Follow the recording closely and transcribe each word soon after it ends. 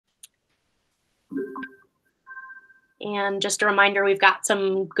And just a reminder, we've got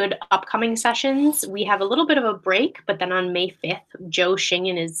some good upcoming sessions. We have a little bit of a break, but then on May 5th, Joe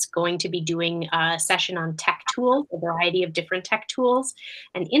Shingen is going to be doing a session on tech tools, a variety of different tech tools.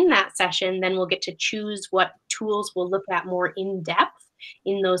 And in that session, then we'll get to choose what tools we'll look at more in depth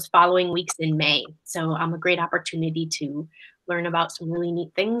in those following weeks in May. So a great opportunity to learn about some really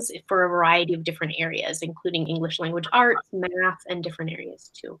neat things for a variety of different areas, including English language arts, math, and different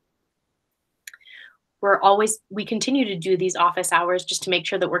areas too. We continue to do these office hours just to make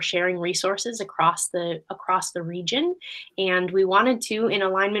sure that we're sharing resources across the region. And we wanted to, in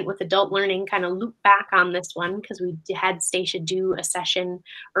alignment with adult learning, kind of loop back on this one because we had Stacia do a session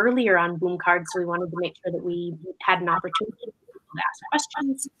earlier on boom cards. So we wanted to make sure that we had an opportunity to ask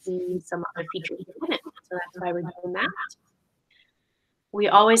questions and some other features within it. So that's why we're doing that. We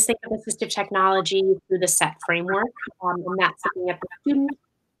always think of assistive technology through the SET framework, and that's looking at the student,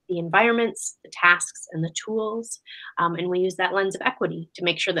 the environments, the tasks, and the tools. And we use that lens of equity to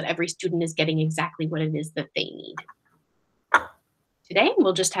make sure that every student is getting exactly what it is that they need. Today,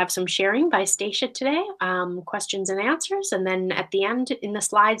 we'll just have some sharing by Stacia today, questions and answers. And then at the end, in the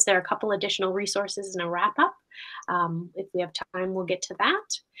slides, there are a couple additional resources and a wrap up. If we have time, we'll get to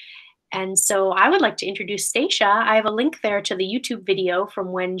that. And so I would like to introduce Stacia. I have a link there to the YouTube video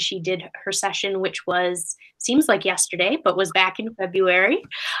from when she did her session, which seems like yesterday, but was back in February.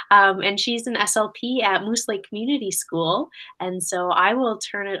 And she's an SLP at Moose Lake Community School. And so I will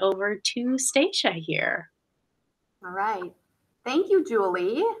turn it over to Stacia here. All right. Thank you,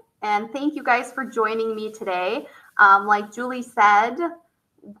 Julie. And thank you guys for joining me today. Like Julie said,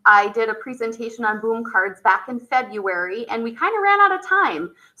 I did a presentation on boom cards back in February, and we kind of ran out of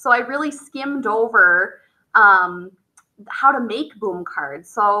time. So I really skimmed over how to make boom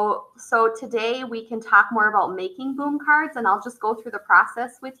cards. So today we can talk more about making boom cards, and I'll just go through the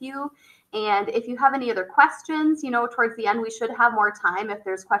process with you. And if you have any other questions, towards the end, we should have more time if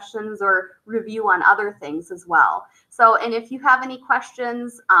there's questions or review on other things as well. So, and if you have any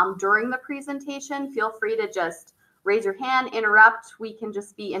questions during the presentation, feel free to just raise your hand, interrupt. We can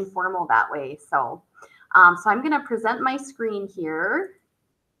just be informal that way. So, so I'm going to present my screen here.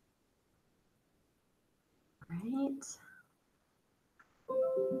 Right.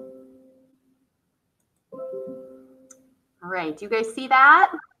 All right. Do you guys see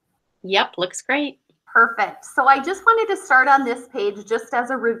that? Yep, looks great. Perfect. So I just wanted to start on this page just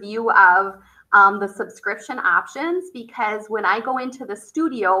as a review of the subscription options, because when I go into the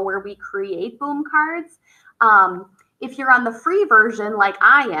studio where we create boom cards, if you're on the free version like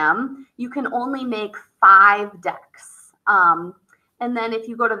I am, you can only make 5 decks. And then if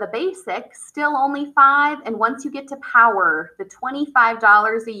you go to the basic, still only 5. And once you get to power, the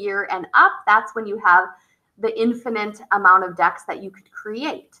 $25 a year and up, that's when you have the infinite amount of decks that you could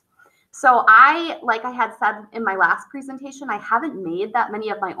create. So like I had said in my last presentation, I haven't made that many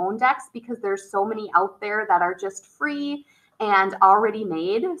of my own decks because there's so many out there that are just free and already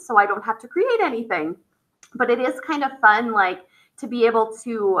made. So I don't have to create anything. But it is kind of fun, like, to be able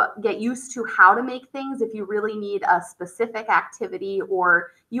to get used to how to make things if you really need a specific activity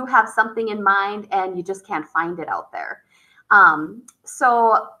or you have something in mind and you just can't find it out there.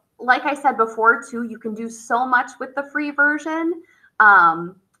 So like I said before too, you can do so much with the free version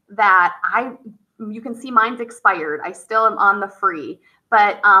that you can see mine's expired. I still am on the free.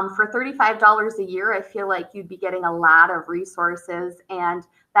 But for $35 a year, I feel like you'd be getting a lot of resources and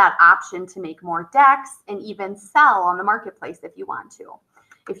that option to make more decks and even sell on the marketplace if you want to,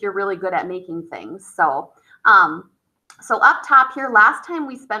 if you're really good at making things. So, so up top here, last time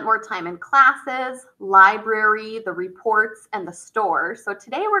we spent more time in classes, library, the reports, and the store. So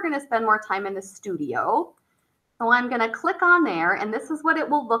today we're going to spend more time in the studio. So I'm going to click on there, and this is what it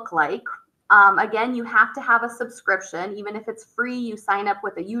will look like. Again, you have to have a subscription. Even if it's free, you sign up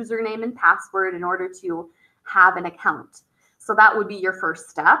with a username and password in order to have an account. So that would be your first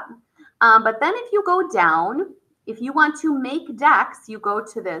step. But then if you go down, if you want to make decks, you go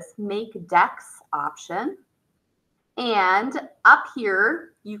to this Make Decks option. And up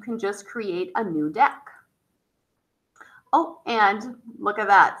here, you can just create a new deck. Oh, and look at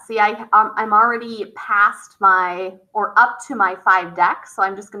that. See, I'm already past up to my 5 decks. So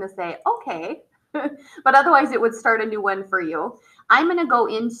I'm just going to say, okay. But otherwise, it would start a new one for you. I'm going to go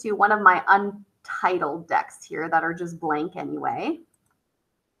into one of my untitled decks here that are just blank anyway.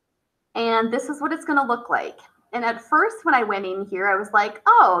 And this is what it's going to look like. And at first, when I went in here, I was like,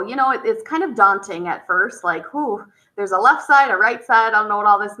 oh, it's kind of daunting at first. Like, whew, there's a left side, a right side. I don't know what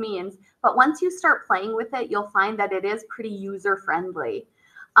all this means. But once you start playing with it, you'll find that it is pretty user-friendly.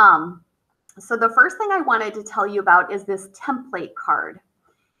 So the first thing I wanted to tell you about is this template card.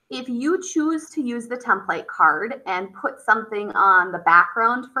 If you choose to use the template card and put something on the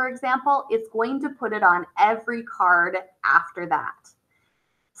background, for example, it's going to put it on every card after that.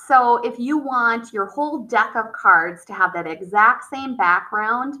 So if you want your whole deck of cards to have that exact same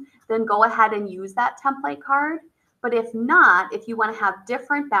background, then go ahead and use that template card. But if not, if you want to have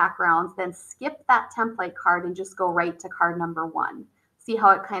different backgrounds, then skip that template card and just go right to card number 1. See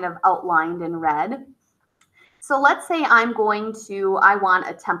how it kind of outlined in red? So let's say I want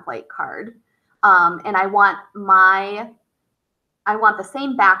a template card, and I want the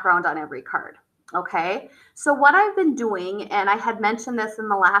same background on every card. Okay, so what I've been doing, and I had mentioned this in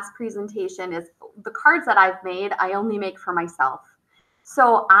the last presentation, is the cards that I've made, I only make for myself.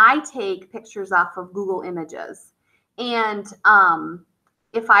 So I take pictures off of Google Images. And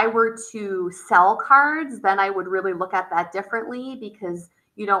if I were to sell cards, then I would really look at that differently, because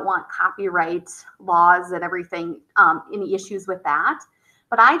you don't want copyright laws and everything, any issues with that.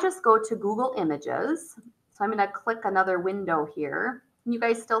 But I just go to Google Images. So I'm going to click another window here. Can you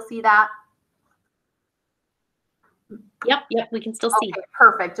guys still see that? Yep, we can still see. Okay,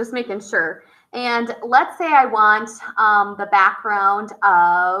 perfect. Just making sure. And let's say I want the background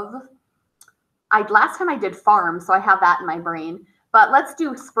of, last time I did farm, so I have that in my brain. But let's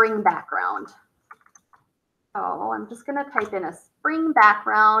do spring background. So I'm just going to type in a spring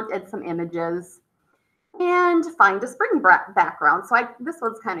background and some images and find a spring background. So this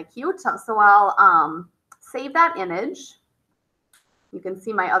one's kind of cute. So I'll save that image. You can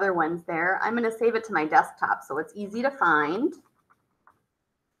see my other ones there. I'm going to save it to my desktop so it's easy to find.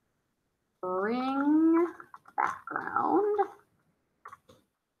 Spring background.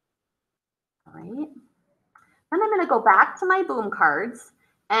 All right. Then I'm going to go back to my boom cards.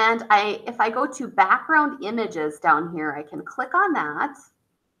 And if I go to background images down here, I can click on that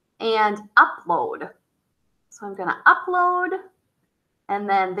and upload. So I'm going to upload. And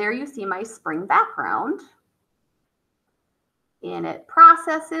then there you see my spring background. And it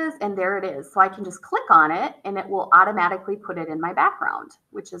processes, and there it is. So I can just click on it and it will automatically put it in my background,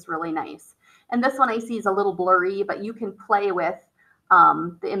 which is really nice. And this one I see is a little blurry, but you can play with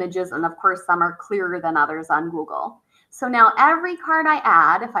the images, and of course some are clearer than others on Google. So now every card I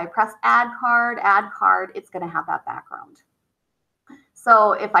add, if I press add card, it's going to have that background.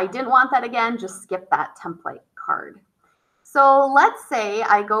 So if I didn't want that again, just skip that template card. So let's say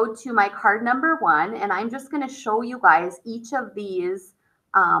I go to my card number 1, and I'm just going to show you guys each of these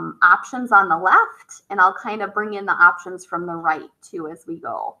options on the left, and I'll kind of bring in the options from the right too as we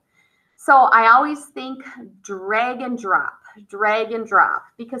go. So I always think drag and drop,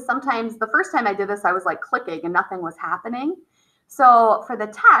 because sometimes the first time I did this, I was like clicking and nothing was happening. So for the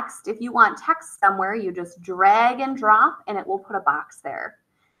text, if you want text somewhere, you just drag and drop and it will put a box there.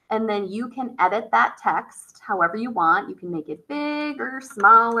 And then you can edit that text however you want. You can make it bigger,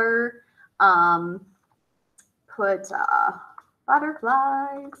 smaller, put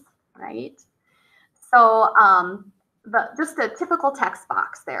butterflies, right? So just a typical text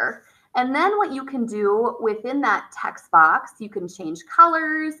box there. And then what you can do within that text box, you can change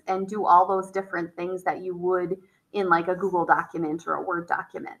colors and do all those different things that you would in like a Google document or a Word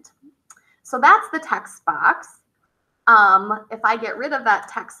document. So that's the text box. If I get rid of that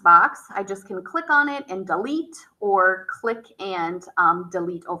text box, I just can click on it and delete, or click and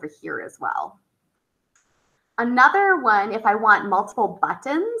delete over here as well. Another one, if I want multiple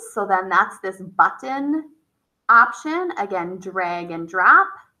buttons, so then that's this button option. Again, drag and drop,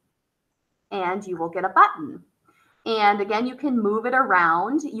 and you will get a button. And again, you can move it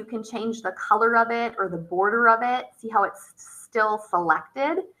around. You can change the color of it or the border of it. See how it's still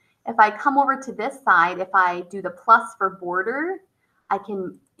selected? If I come over to this side, if I do the plus for border, I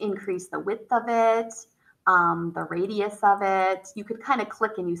can increase the width of it, the radius of it. You could kind of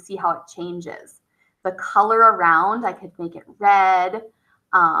click and you see how it changes. The color around, I could make it red.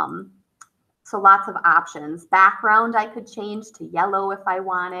 So lots of options. Background, I could change to yellow if I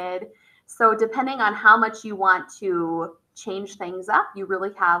wanted. So depending on how much you want to change things up, you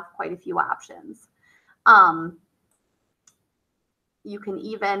really have quite a few options. You can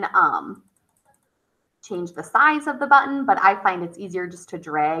even change the size of the button, but I find it's easier just to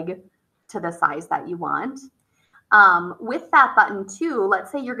drag to the size that you want. With that button too,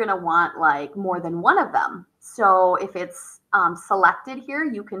 let's say you're going to want like more than one of them. So if it's selected here,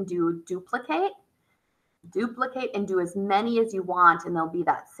 you can do duplicate and do as many as you want, and they'll be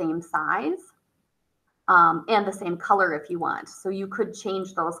that same size and the same color if you want. So you could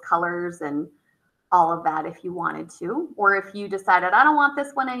change those colors and all of that if you wanted to, or if you decided I don't want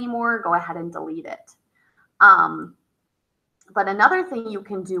this one anymore, go ahead and delete it. But another thing you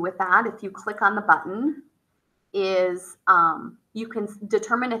can do with that, if you click on the button, is you can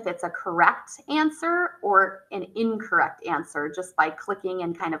determine if it's a correct answer or an incorrect answer just by clicking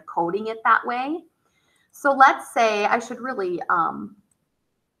and kind of coding it that way. So let's say I should really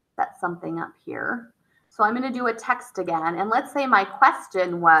set something up here. So I'm going to do a text again. And let's say my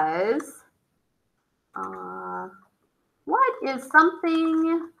question was, what is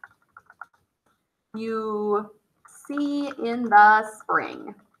something you see in the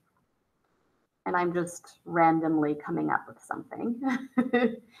spring? And I'm just randomly coming up with something.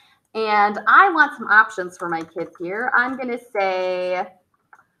 And I want some options for my kids here. I'm going to say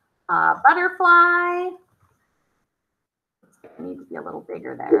butterfly. I need to be a little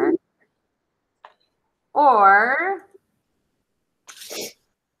bigger there. Or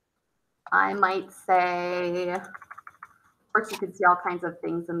I might say, of course, you can see all kinds of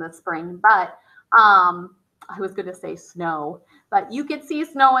things in the spring, but I was going to say snow, but you could see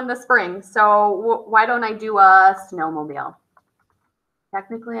snow in the spring. So why don't I do a snowmobile?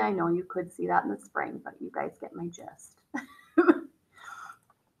 Technically, I know you could see that in the spring, but you guys get my gist.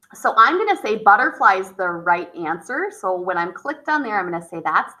 So I'm going to say butterfly is the right answer. So when I'm clicked on there, I'm going to say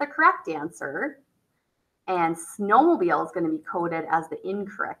that's the correct answer. And snowmobile is going to be coded as the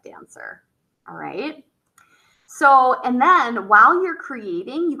incorrect answer. All right. So, and then while you're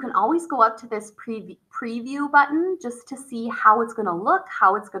creating, you can always go up to this preview button just to see how it's going to look,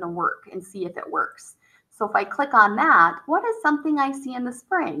 how it's going to work, and see if it works. So if I click on that, what is something I see in the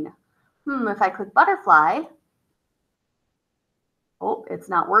spring? If I click butterfly, oh, it's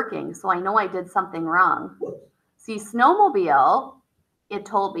not working. So I know I did something wrong. See, snowmobile, it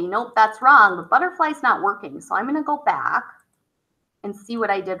told me, nope, that's wrong, but butterfly's not working. So I'm going to go back and see what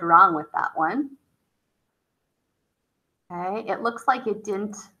I did wrong with that one. Okay, it looks like it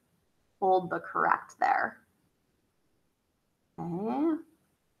didn't hold the correct there. Okay.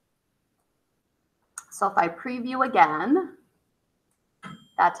 So if I preview again,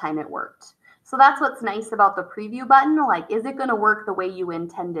 that time it worked. So that's what's nice about the preview button. Like, is it going to work the way you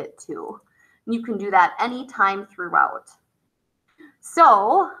intend it to? You can do that anytime throughout.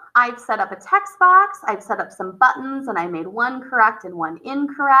 So I've set up a text box, I've set up some buttons, and I made one correct and one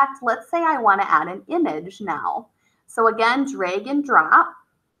incorrect. Let's say I want to add an image now. So again, drag and drop.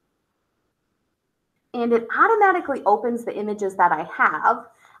 And it automatically opens the images that I have.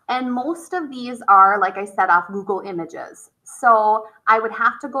 And most of these are, like I said, off Google Images. So I would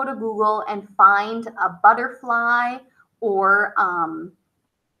have to go to Google and find a butterfly or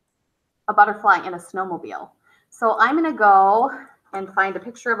a butterfly in a snowmobile. So I'm going to go and find a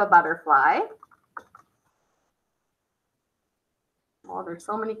picture of a butterfly. Oh, there's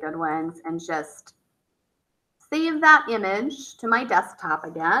so many good ones. And just save that image to my desktop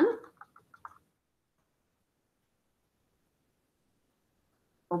again.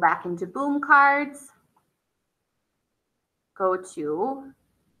 Go back into Boom Cards. Go to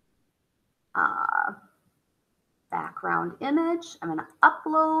background image. I'm going to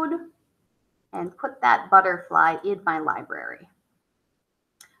upload and put that butterfly in my library.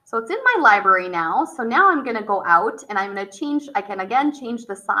 So it's in my library now. So now I'm going to go out and I'm going to change, I can again change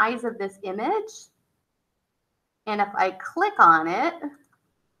the size of this image. And if I click on it,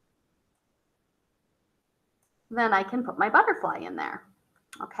 then I can put my butterfly in there.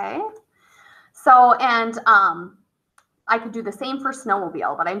 Okay. So, and I could do the same for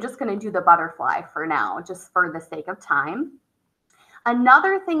snowmobile, but I'm just going to do the butterfly for now, just for the sake of time.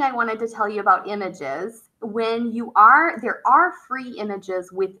 Another thing I wanted to tell you about images, when you are, there are free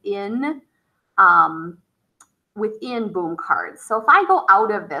images within Boom Cards. So if I go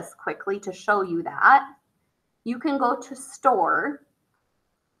out of this quickly to show you that, you can go to Store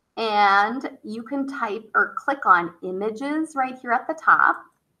and you can type or click on Images right here at the top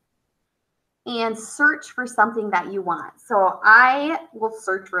and search for something that you want. So I will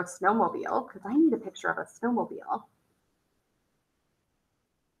search for a snowmobile because I need a picture of a snowmobile.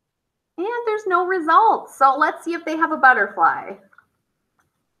 And there's no results. So let's see if they have a butterfly.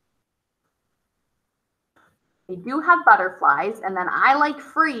 They do have butterflies, and then I like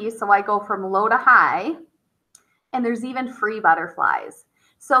free, so I go from low to high. And there's even free butterflies.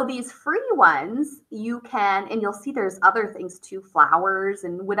 So these free ones, you can, and you'll see there's other things too, flowers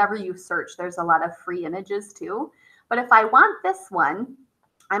and whatever you search, there's a lot of free images too. But if I want this one,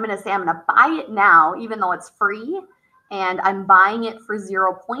 I'm going to say I'm going to buy it now, even though it's free, and I'm buying it for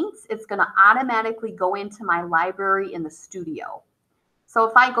 0 points. It's going to automatically go into my library in the studio. So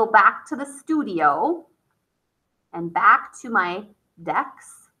if I go back to the studio and back to my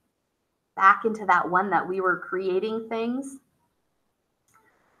decks, back into that one that we were creating things.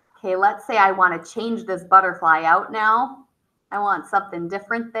 Okay, let's say I want to change this butterfly out now. I want something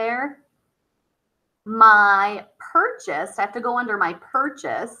different there. My purchased, I have to go under my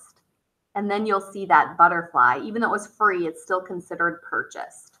purchased, and then you'll see that butterfly. Even though it was free, it's still considered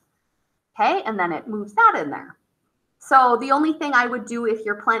purchased. Okay, and then it moves that in there. So the only thing I would do if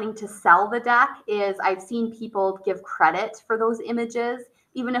you're planning to sell the deck is I've seen people give credit for those images.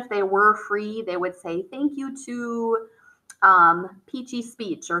 Even if they were free, they would say, thank you to Peachy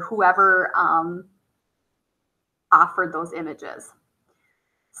Speech or whoever offered those images.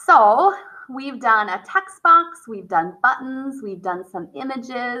 So we've done a text box, we've done buttons, we've done some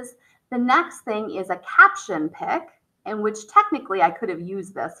images. The next thing is a caption pick, in which technically I could have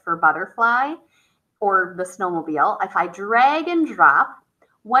used this for butterfly or the snowmobile. If I drag and drop,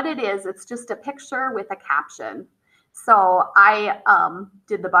 what it is, it's just a picture with a caption. So I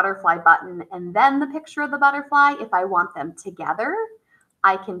did the butterfly button and then the picture of the butterfly. If I want them together,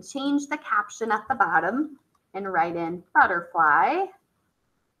 I can change the caption at the bottom and write in butterfly.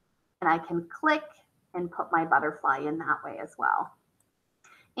 And I can click and put my butterfly in that way as well.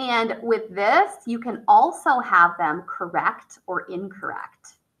 And with this, you can also have them correct or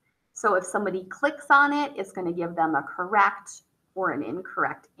incorrect. So if somebody clicks on it, it's going to give them a correct or an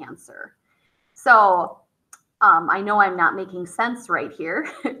incorrect answer. So I know I'm not making sense right here,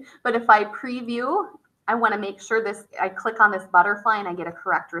 but if I preview, I want to make sure this, I click on this butterfly and I get a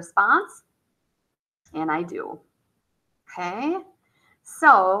correct response. And I do. Okay.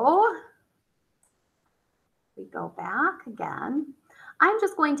 So we go back again. I'm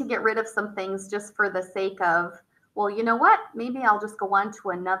just going to get rid of some things just for the sake of, well, you know what? Maybe I'll just go on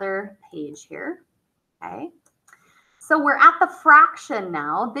to another page here. Okay. So we're at the fraction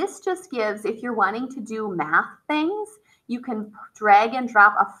now. This just gives, if you're wanting to do math things, you can drag and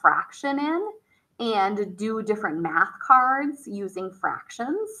drop a fraction in and do different math cards using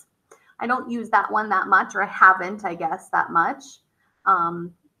fractions. I don't use that one that much, or I haven't, I guess, that much.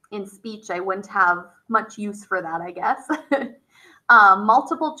 In speech, I wouldn't have much use for that, I guess.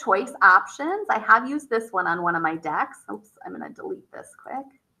 Multiple choice options. I have used this one on one of my decks. Oops, I'm going to delete this quick.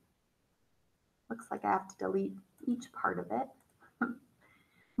 Looks like I have to delete each part of it.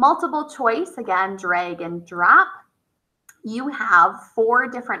 Multiple choice, again, drag and drop. You have 4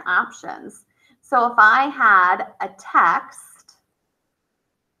 different options. So if I had a text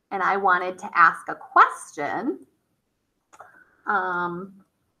and I wanted to ask a question, how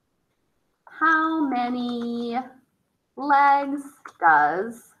many legs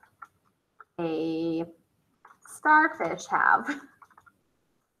does a starfish have?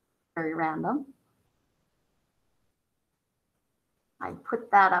 Very random. I put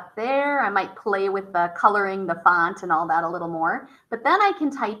that up there. I might play with the coloring, the font, and all that a little more. But then I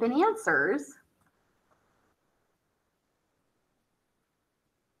can type in answers.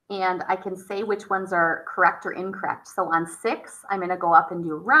 And I can say which ones are correct or incorrect. So on 6, I'm going to go up and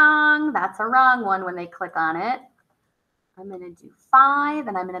do wrong. That's a wrong one when they click on it. I'm going to do 5,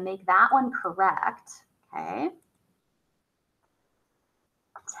 and I'm going to make that one correct. Okay.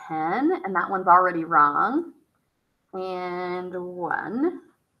 10, and that one's already wrong. And 1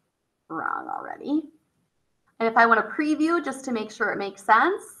 wrong already. And if I want to preview just to make sure it makes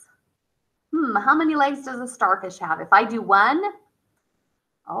sense, how many legs does a starfish have? If I do 1,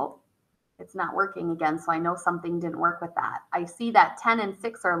 oh, it's not working again, so I know something didn't work with that. I see that 10 and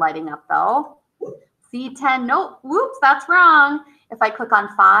 6 are lighting up though. See 10, nope, whoops, that's wrong. If I click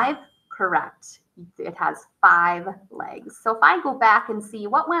on 5, correct. It has 5 legs. So if I go back and see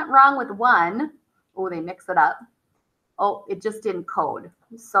what went wrong with 1, oh, they mix it up. Oh, it just didn't code.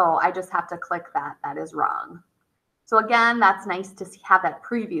 So I just have to click that. That is wrong. So again, that's nice to have that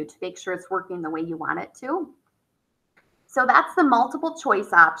preview to make sure it's working the way you want it to. So that's the multiple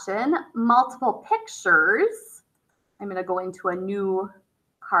choice option. Multiple pictures. I'm going to go into a new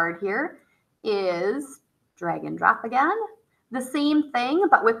card here. Is drag and drop again. The same thing,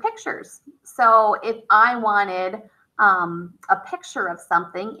 but with pictures. So if I wanted a picture of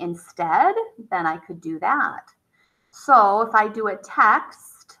something instead, then I could do that. So if I do a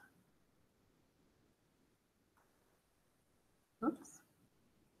text, oops,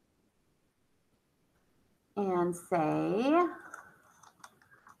 and say,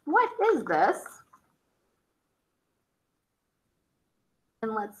 what is this?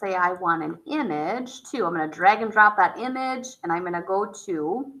 And let's say I want an image too. I'm going to drag and drop that image, and I'm going to go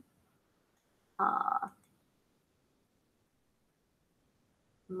to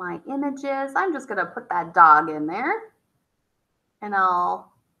my images. I'm just going to put that dog in there, and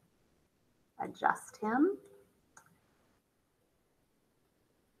I'll adjust him.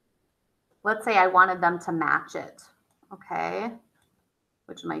 Let's say I wanted them to match it, okay,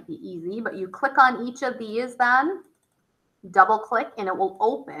 which might be easy, but you click on each of these then, double click, and it will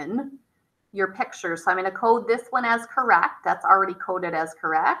open your pictures. So I'm going to code this one as correct. That's already coded as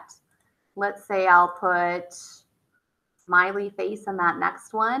correct. Let's say I'll put smiley face in that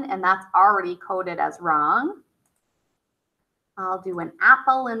next one, and that's already coded as wrong. I'll do an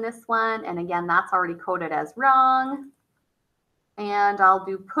apple in this one, and again, that's already coded as wrong. And I'll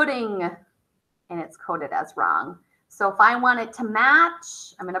do pudding, and it's coded as wrong. So if I want it to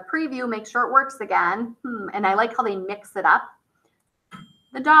match, I'm going to preview, make sure it works again. And I like how they mix it up.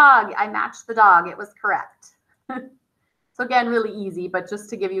 The dog, I matched the dog. It was correct. So again, really easy, but just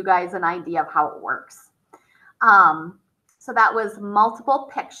to give you guys an idea of how it works. So that was multiple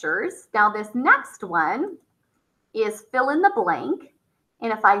pictures. Now this next one is fill in the blank.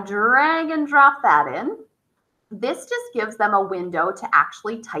 And if I drag and drop that in, this just gives them a window to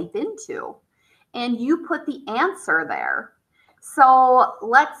actually type into. And you put the answer there. So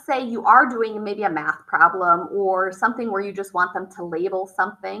let's say you are doing maybe a math problem or something where you just want them to label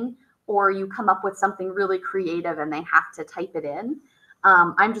something, or you come up with something really creative and they have to type it in.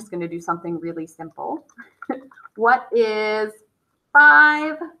 I'm just going to do something really simple. What is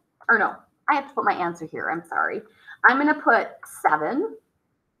 5? Or no, I have to put my answer here. I'm sorry. I'm going to put 7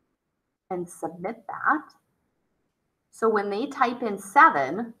 and submit that. So when they type in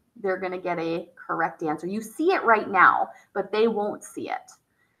 7, they're going to get a correct answer. You see it right now, but they won't see it.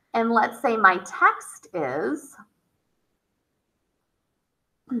 And let's say my text is,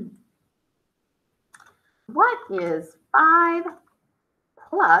 what is 5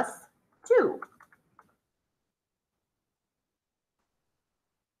 plus 2?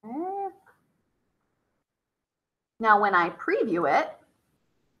 Okay. Now when I preview it,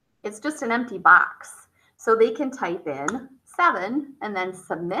 it's just an empty box. So they can type in 7 and then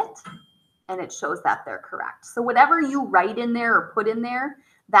submit, and it shows that they're correct. So whatever you write in there or put in there,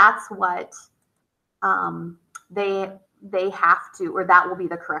 that's what they have to, or that will be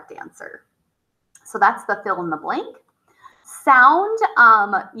the correct answer. So that's the fill in the blank. Sound,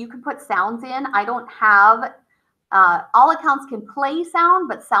 you can put sounds in. I don't have, all accounts can play sound,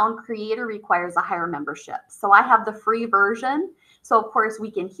 but Sound Creator requires a higher membership. So I have the free version. So of course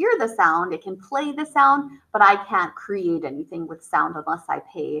we can hear the sound, it can play the sound, but I can't create anything with sound unless I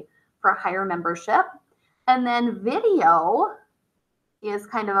pay for a higher membership. And then video is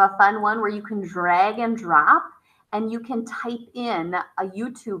kind of a fun one where you can drag and drop and you can type in a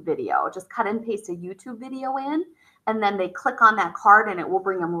YouTube video, just cut and paste a YouTube video in, and then they click on that card and it will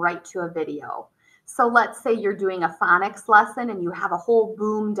bring them right to a video. So let's say you're doing a phonics lesson and you have a whole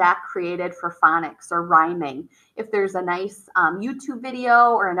boom deck created for phonics or rhyming. If there's a nice YouTube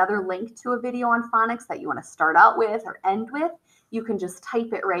video or another link to a video on phonics that you want to start out with or end with, you can just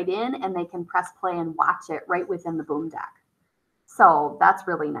type it right in and they can press play and watch it right within the boom deck. So that's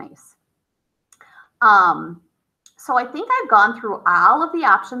really nice. So I think I've gone through all of the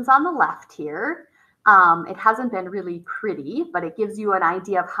options on the left here. It hasn't been really pretty, but it gives you an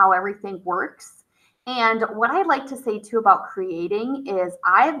idea of how everything works. And what I'd like to say too about creating is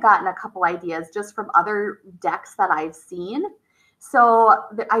I've gotten a couple ideas just from other decks that I've seen. So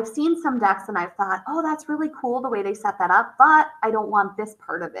I've seen some decks and I've thought, oh, that's really cool the way they set that up, but I don't want this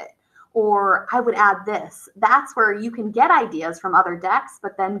part of it. Or I would add this. That's where you can get ideas from other decks,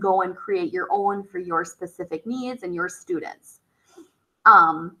 but then go and create your own for your specific needs and your students.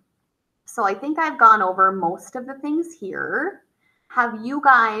 So I think I've gone over most of the things here. Have you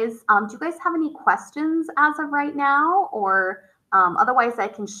guys, do you guys have any questions as of right now? Or otherwise I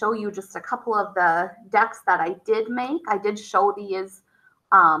can show you just a couple of the decks that I did make. I did show these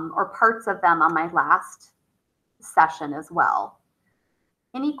or parts of them on my last session as well.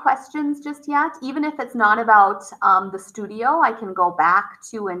 Any questions just yet? Even if it's not about the studio, I can go back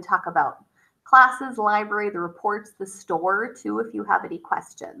to and talk about classes, library, the reports, the store too, if you have any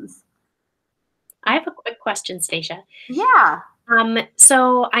questions. I have a quick question, Stacia. Yeah.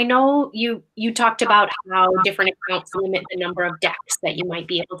 So I know you talked about how different accounts limit the number of decks that you might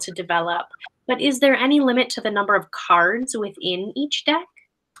be able to develop, but is there any limit to the number of cards within each deck?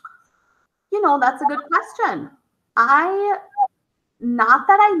 You know, that's a good question. Not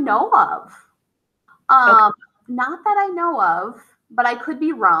that I know of. Okay. Not that I know of, but I could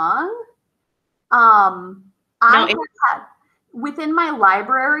be wrong. Within my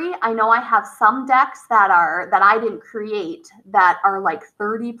library, I know I have some decks that I didn't create that are like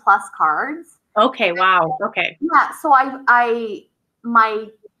 30 plus cards. Okay, wow. Okay. Yeah, so my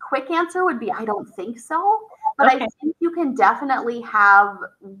quick answer would be I don't think so, but Okay. I think you can definitely have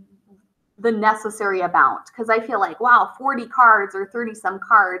the necessary amount, because I feel like, wow, 40 cards or 30 some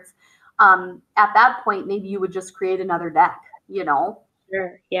cards, at that point maybe you would just create another deck, you know.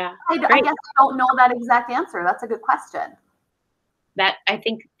 Sure. Yeah. I guess I don't know that exact answer. That's a good question. I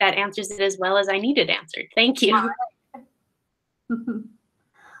think that answers it as well as I needed answered. Thank you.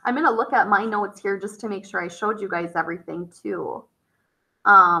 I'm going to look at my notes here just to make sure I showed you guys everything too.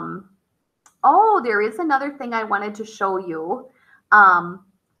 Oh, there is another thing I wanted to show you.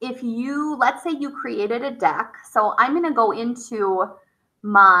 If you, let's say you created a deck. So I'm going to go into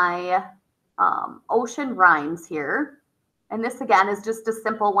my ocean rhymes here. And this again is just a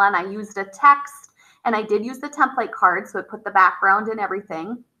simple one. I used a text and I did use the template card. So it put the background and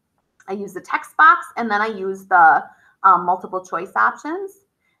everything. I used the text box and then I used the multiple choice options.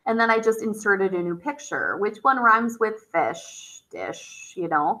 And then I just inserted a new picture. Which one rhymes with fish, dish, you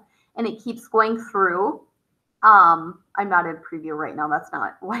know, and it keeps going through. I'm not in preview right now. That's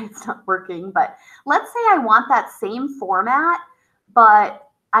not why it's not working. But let's say I want that same format, but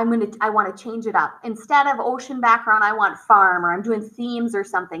I want to change it up. Instead of ocean background, I want farm, or I'm doing themes or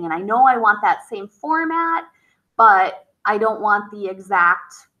something. And I know I want that same format, but I don't want the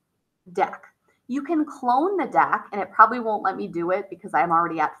exact deck. You can clone the deck, and it probably won't let me do it because I'm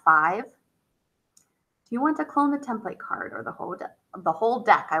already at 5. Do you want to clone the template card or the whole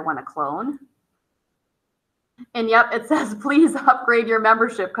deck I want to clone? And yep, it says, please upgrade your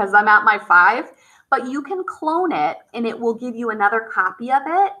membership because I'm at my 5. But you can clone it and it will give you another copy of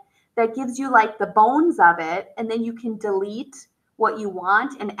it that gives you like the bones of it. And then you can delete what you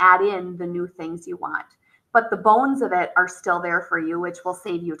want and add in the new things you want. But the bones of it are still there for you, which will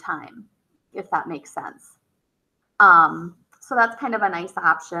save you time, if that makes sense. So that's kind of a nice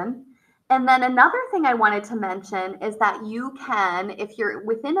option. And then another thing I wanted to mention is that you can, if you're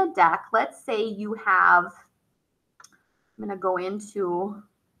within a deck, let's say you have, I'm going to go into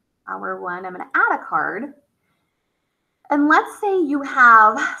our one, I'm going to add a card. And let's say you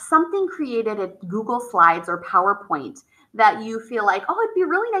have something created at Google Slides or PowerPoint that you feel like, oh, it'd be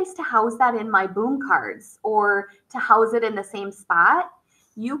really nice to house that in my boom cards or to house it in the same spot.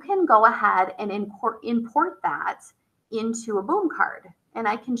 You can go ahead and import that into a boom card. And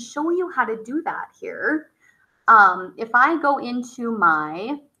I can show you how to do that here. If I go into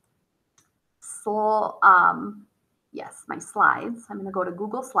my my slides, I'm going to go to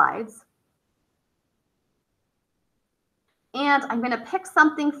Google Slides. And I'm going to pick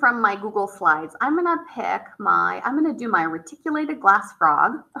something from my Google Slides. I'm going to do my reticulated glass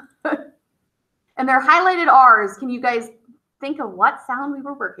frog. And they're highlighted R's. Can you guys think of what sound we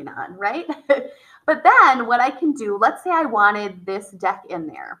were working on, right? But then what I can do, let's say I wanted this deck in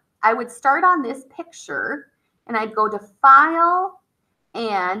there. I would start on this picture and I'd go to File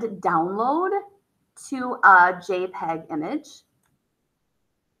and Download to a JPEG image.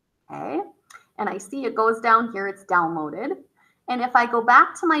 Okay. And I see it goes down here, it's downloaded. And if I go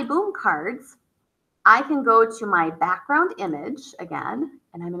back to my boom cards, I can go to my background image again,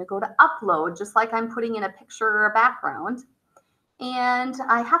 and I'm going to go to upload, just like I'm putting in a picture or a background. And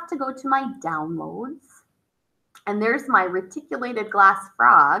I have to go to my downloads. And there's my reticulated glass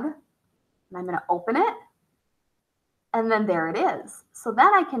frog. And I'm going to open it. And then there it is. So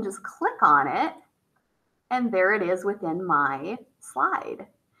then I can just click on it. And there it is within my slide.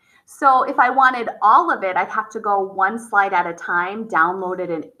 So if I wanted all of it, I'd have to go one slide at a time, download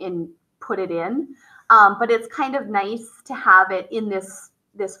it and put it in. But it's kind of nice to have it in this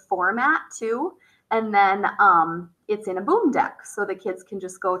format too. And then it's in a boom deck, so the kids can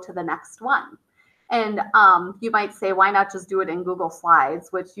just go to the next one. And you might say, why not just do it in Google Slides,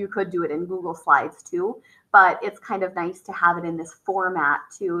 which you could do it in Google Slides too. But it's kind of nice to have it in this format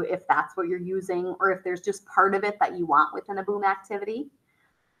too, if that's what you're using, or if there's just part of it that you want within a boom activity.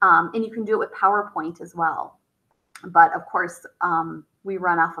 And you can do it with PowerPoint as well. But of course, we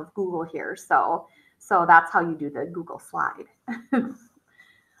run off of Google here. So that's how you do the Google slide.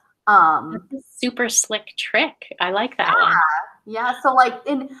 That's a super slick trick. I like that one. Yeah. So like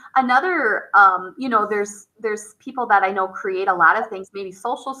in another, there's people that I know create a lot of things, maybe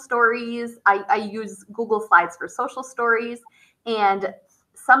social stories. I use Google Slides for social stories. And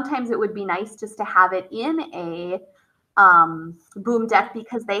sometimes it would be nice just to have it in a boom deck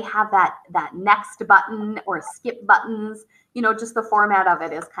because they have that next button or skip buttons, just the format of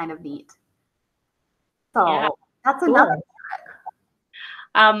it is kind of neat. So yeah, that's another trick.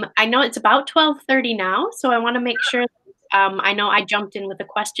 I know it's about 12:30 now, so I want to make sure, I know I jumped in with a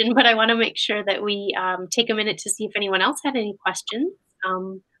question, but I want to make sure that we take a minute to see if anyone else had any questions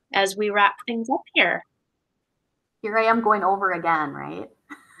as we wrap things up here. Here I am going over again, right?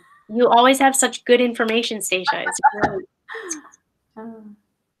 You always have such good information, Stacia. It's great.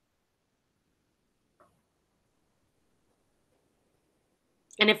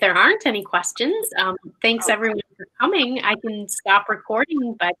 And if there aren't any questions, thanks everyone for coming. I can stop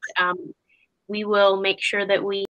recording, but we will make sure that we